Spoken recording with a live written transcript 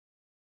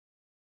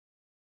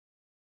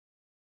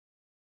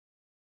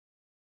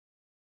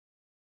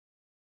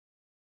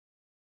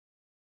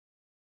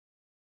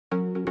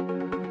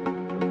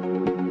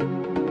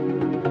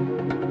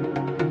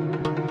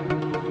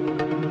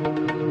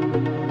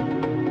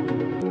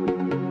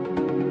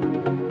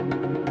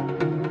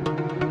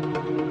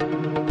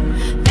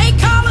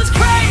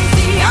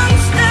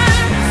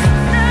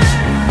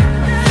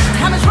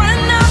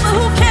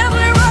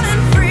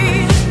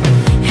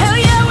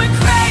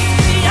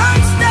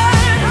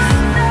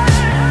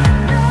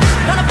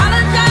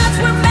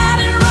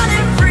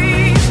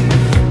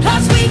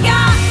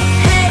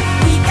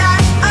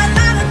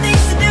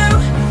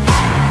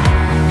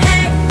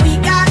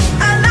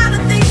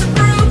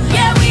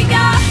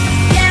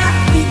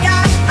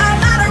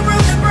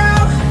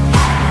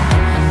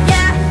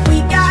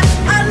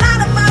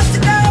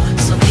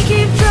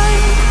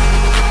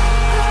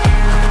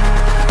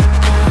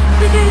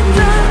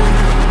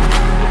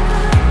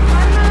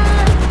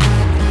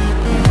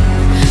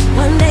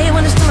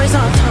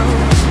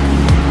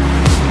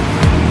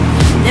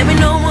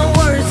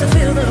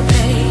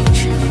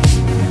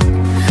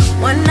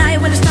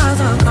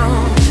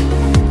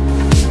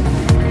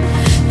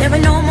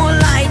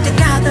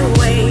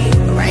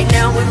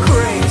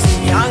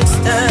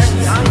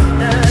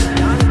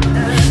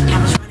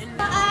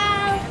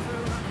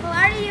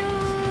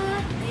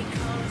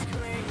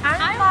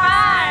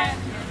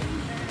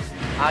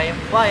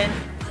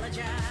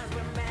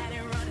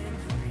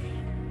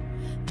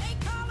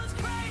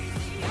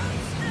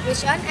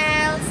Which one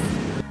else?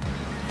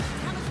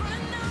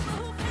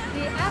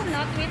 We are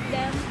not with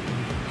them.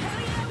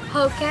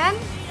 How can?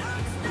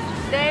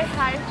 They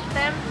hire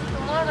them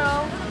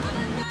tomorrow.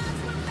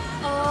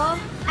 Oh,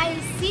 I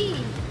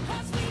see.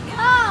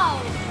 How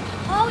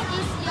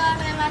is your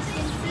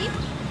relationship?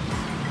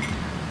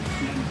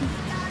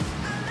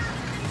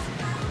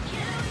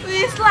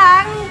 Wis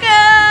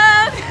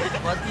langgeng.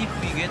 What if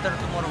we gather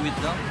tomorrow with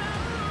them?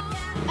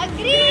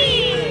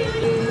 Agree.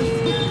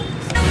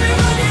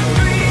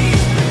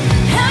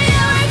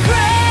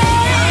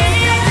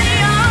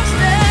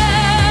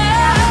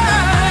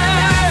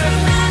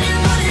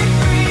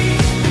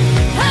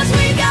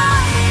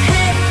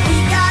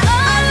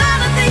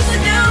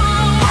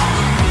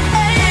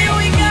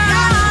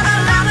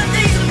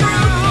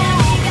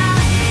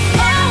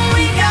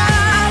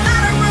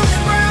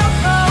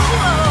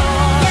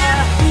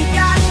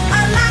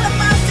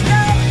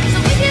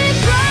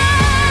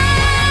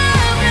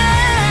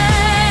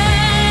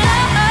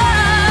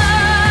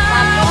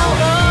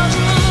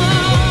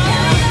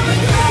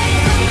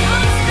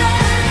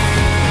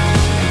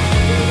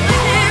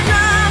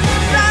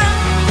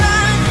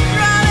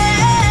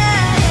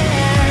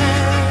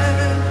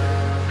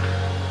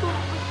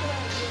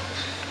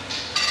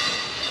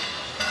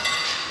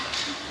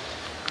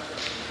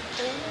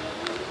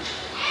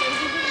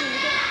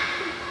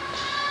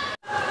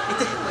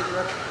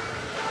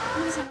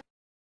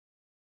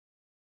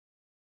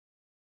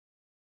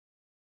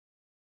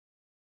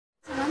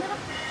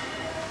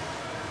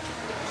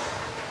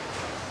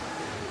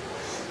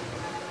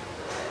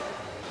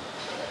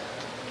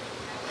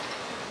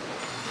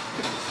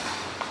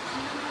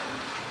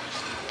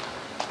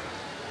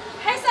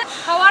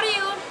 How are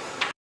you?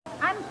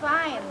 I'm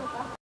fine.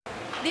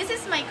 This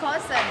is my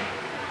cousin.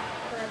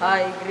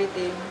 Hi,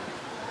 greeting.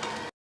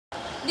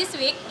 This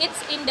week,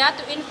 it's Indah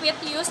to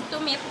invite you to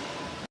meet.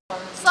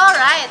 It's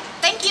alright.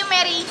 Thank you,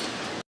 Mary.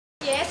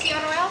 Yes,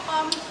 you're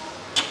welcome.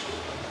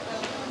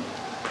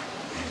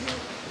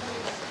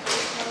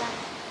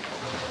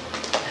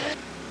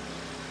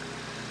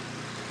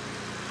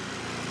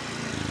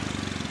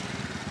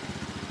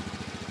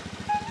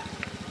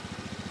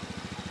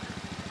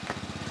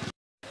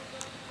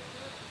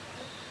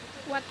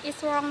 What is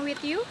wrong with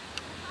you?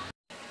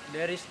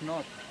 There is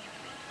not.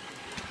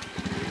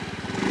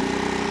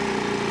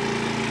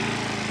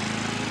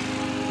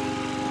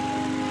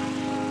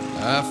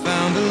 I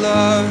found a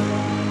love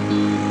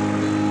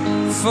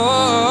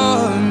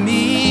for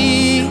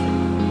me.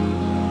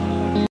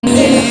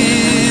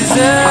 Is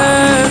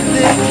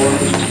everything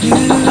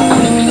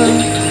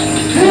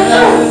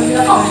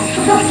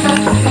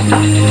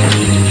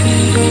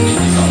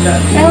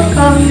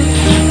Welcome.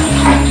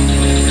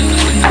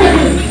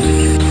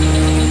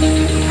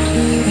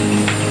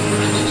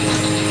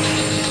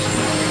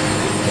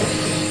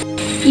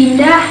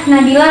 Indah,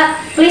 Nabila,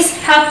 please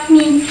help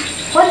me.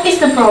 What is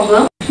the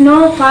problem?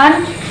 No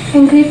fun,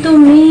 angry to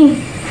me.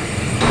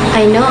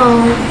 I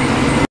know.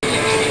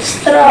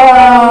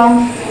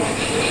 Strong.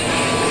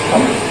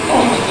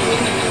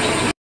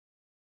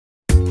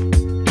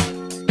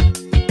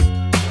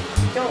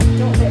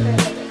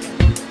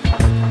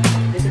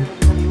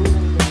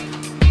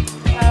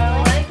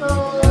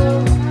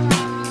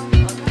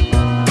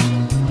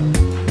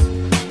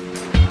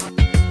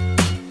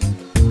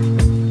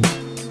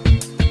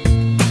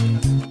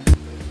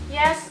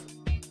 Yes.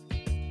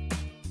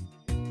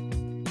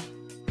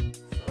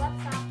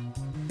 What's up?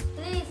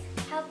 Please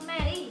help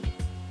Mary.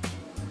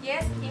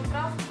 Yes,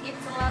 improve its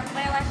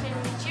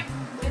relationship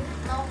with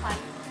no fun.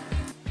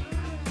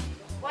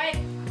 Wait.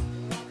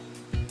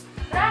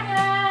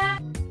 Brother.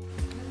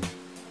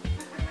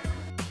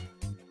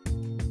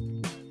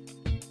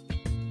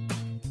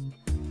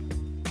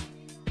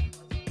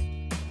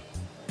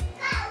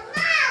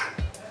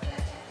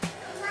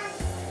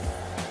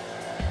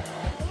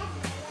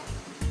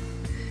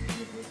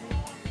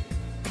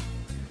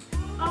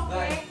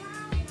 Okay.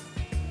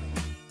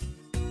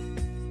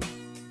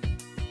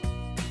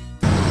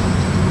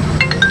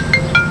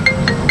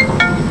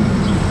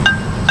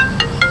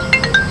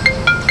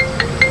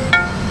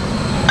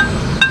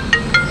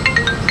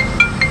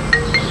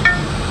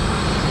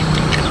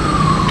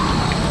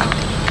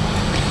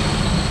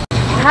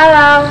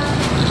 Hello,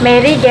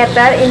 Mary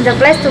gather in the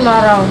place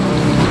tomorrow.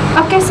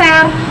 Okay,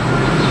 sir.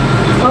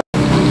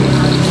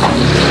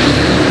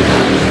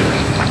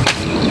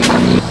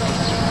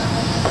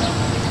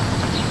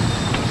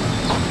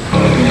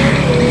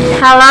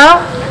 Hello,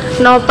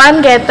 no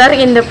fun gather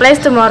in the place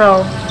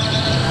tomorrow.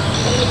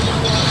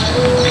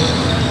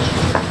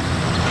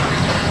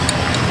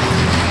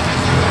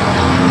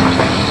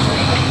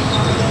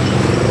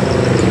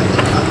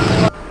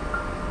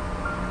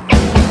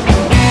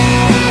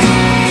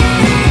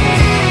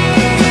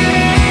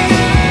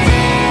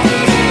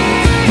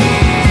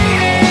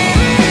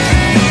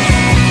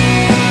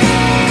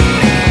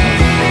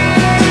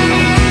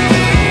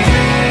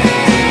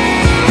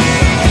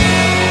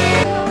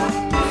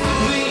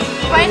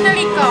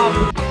 Finally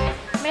come.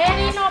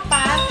 Mary no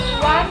pass.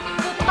 One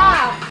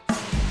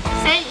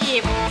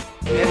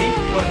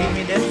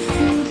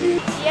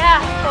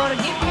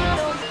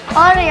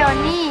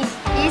Orioni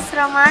is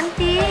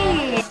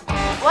romantic.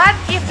 What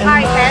if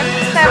I am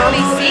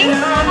servicing?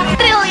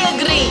 Really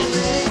agree.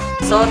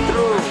 So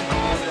true.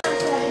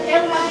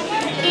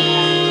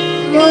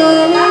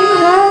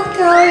 Melihat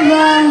kau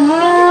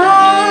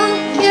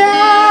bahagia,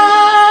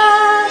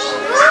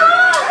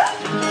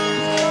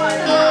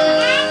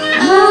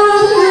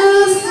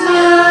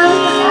 harusnya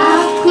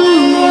aku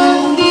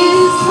yang di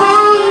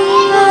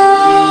sana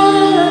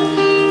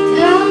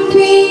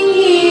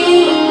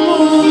dampingimu,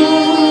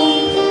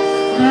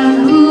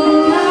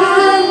 rangkulannya.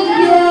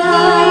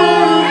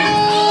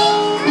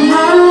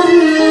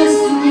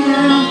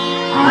 Harusnya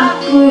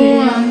aku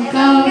yang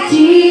kau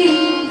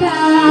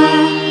cinta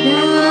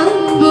dan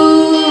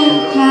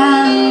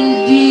bukan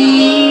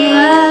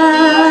dia.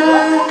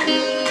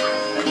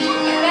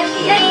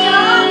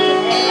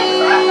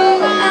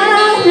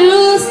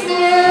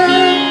 Harusnya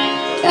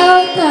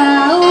kau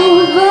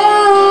tahu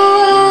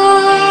bahwa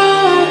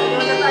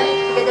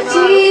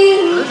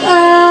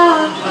cintaku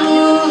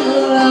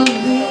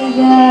lebih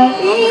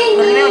dari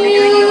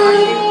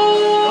ini.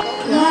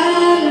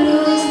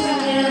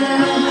 Harusnya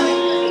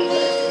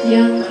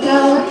yang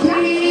kau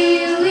pilih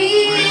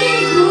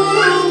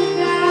bukan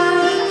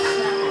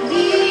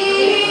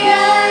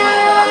dia.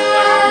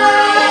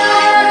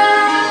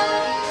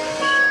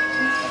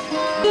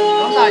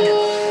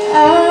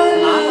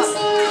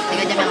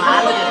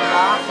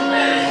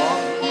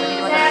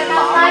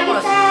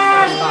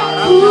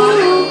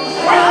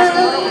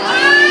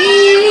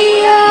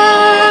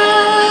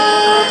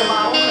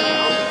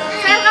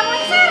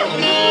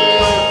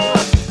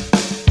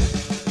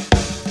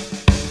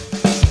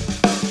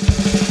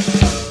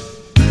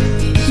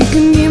 You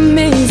can be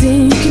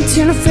amazing, you can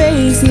turn a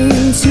phrase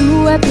into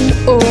a weapon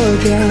or a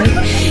gag.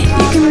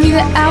 You can be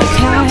the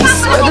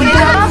outcast or the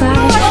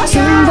backlash,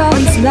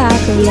 somebody's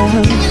lack of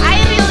love.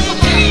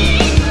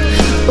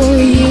 Or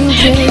you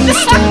can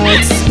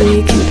start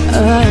speaking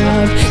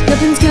up.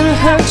 Nothing's gonna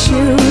hurt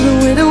you the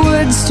way the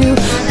words do.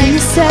 When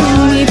you're setting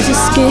beneath your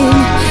skin,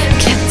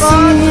 kept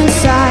on the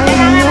inside,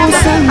 no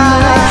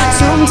sunlight.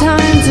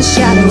 Sometimes the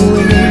shadow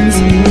wins.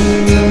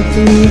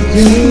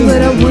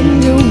 But I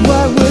wonder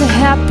what would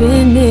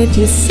happen if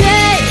you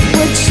say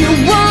what you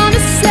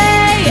wanna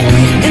say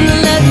and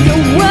let